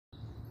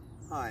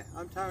Hi,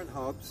 I'm Tarant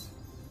Hobbs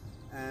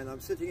and I'm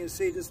sitting in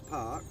Cedars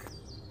Park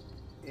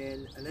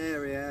in an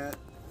area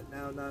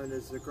now known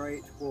as the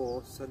Great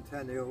War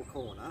Centennial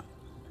Corner,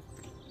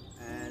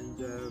 and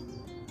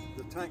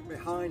the tank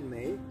behind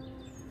me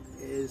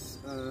is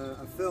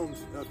a film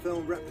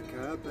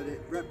replica, but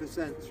it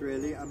represents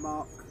really a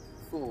Mark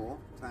IV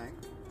tank,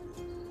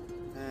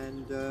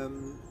 and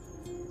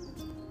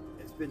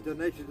it's been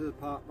donated to the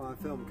park by a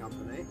film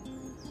company.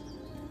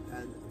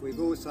 And we've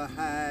also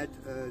had,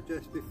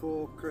 just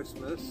before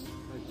Christmas,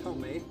 a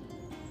Tommy,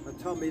 and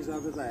Tommy's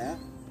over there,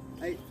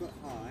 8 foot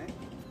high,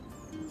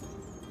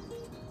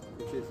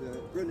 which is a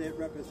brilliant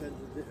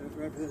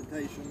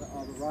representation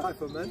of a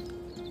rifleman.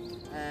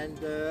 And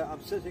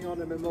I'm sitting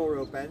on a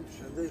memorial bench,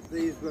 and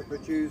these were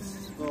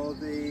produced for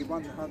the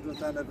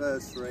 100th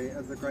anniversary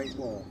of the Great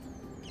War.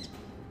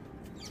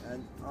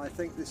 And I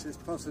think this is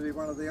possibly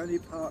one of the only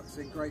parks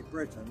in Great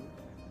Britain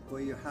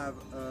where you have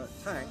a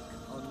tank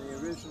on the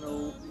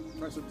original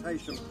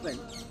presentation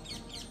plinth,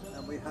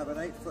 and we have an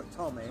 8 foot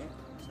Tommy,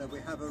 so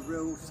we have a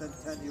real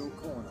centennial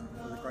corner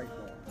for the Great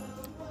War.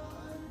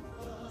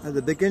 At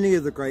the beginning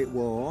of the Great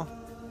War,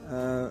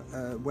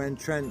 when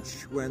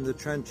the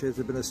trenches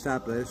had been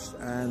established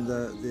and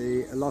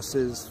the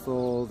losses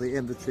for the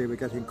infantry were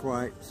getting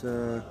quite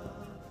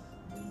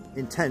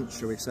intense,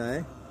 shall we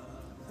say,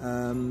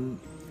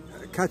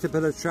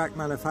 Caterpillar track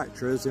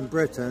manufacturers in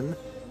Britain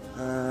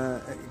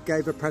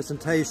gave a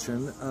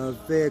presentation of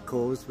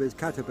vehicles with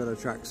Caterpillar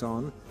tracks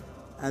on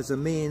as a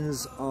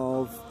means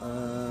of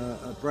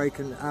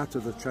breaking out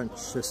of the trench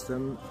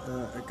system,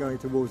 going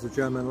towards the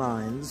German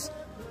lines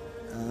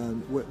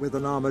with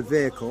an armoured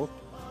vehicle.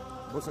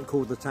 It wasn't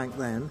called the tank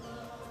then.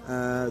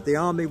 The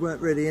army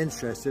weren't really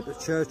interested,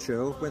 but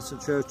Winston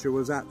Churchill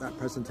was at that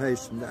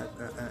presentation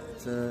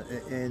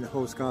in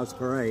Horse Guards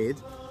Parade,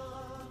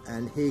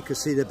 and he could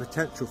see the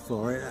potential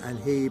for it, and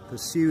he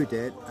pursued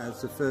it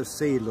as the first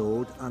Sea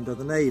Lord under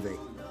the Navy.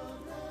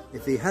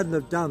 If he hadn't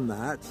have done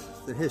that,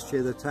 the history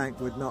of the tank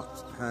would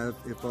not have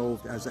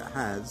evolved as it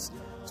has,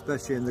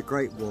 especially in the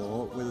Great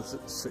War, with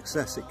the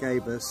success it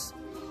gave us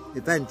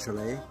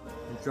eventually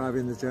in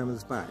driving the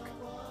Germans back.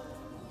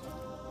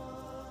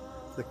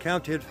 The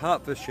county of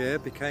Hertfordshire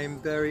became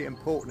very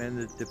important in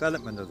the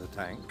development of the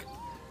tank,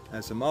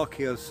 as the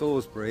Marquis of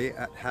Salisbury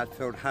at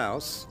Hatfield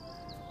House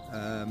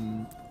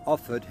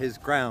offered his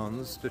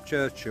grounds to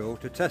Churchill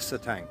to test the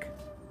tank,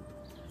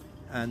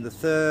 and the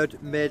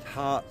 3rd Mid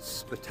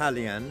Herts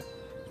Battalion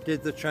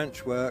did the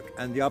trench work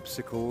and the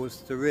obstacles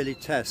to really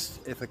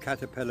test if a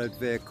Caterpillar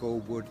vehicle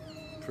would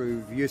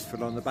prove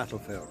useful on the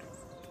battlefield.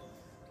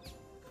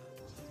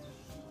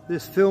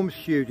 This film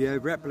studio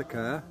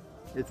replica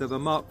is of a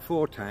Mark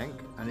IV tank,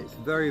 and it's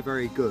very,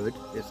 very good.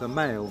 It's a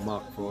male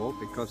Mark IV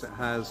because it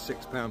has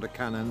 6-pounder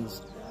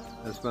cannons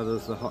as well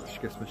as the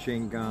Hotchkiss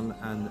machine gun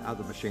and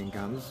other machine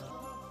guns.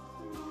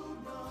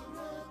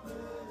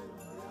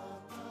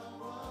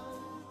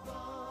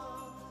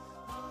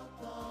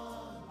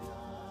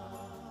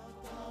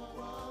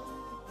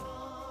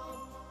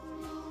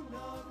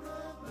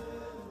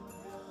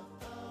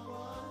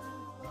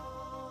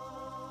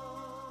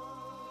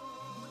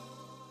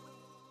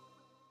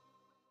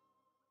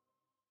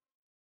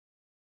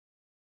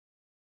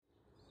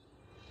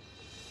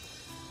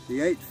 The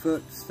 8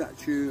 foot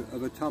statue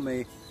of a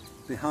Tommy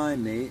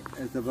behind me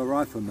is of a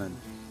rifleman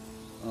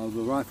of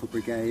the Rifle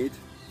Brigade,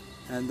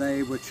 and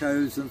they were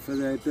chosen for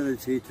their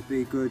ability to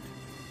be good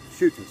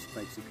shooters,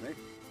 basically.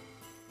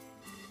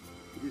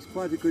 It is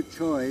quite a good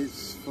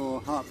choice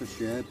for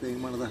Hertfordshire,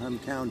 being one of the home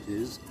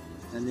counties,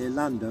 and near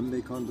London,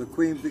 because the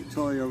Queen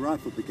Victoria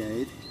Rifle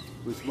Brigade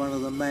was one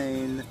of the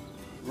main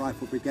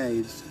rifle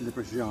brigades in the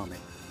British Army.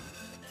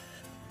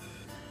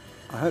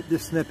 I hope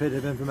this snippet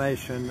of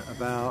information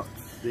about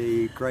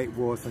the Great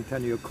War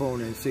Centennial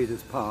Corner in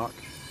Cedars Park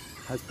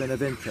has been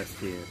of interest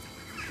to you.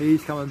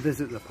 Please come and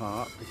visit the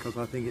park because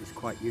I think it's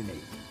quite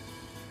unique.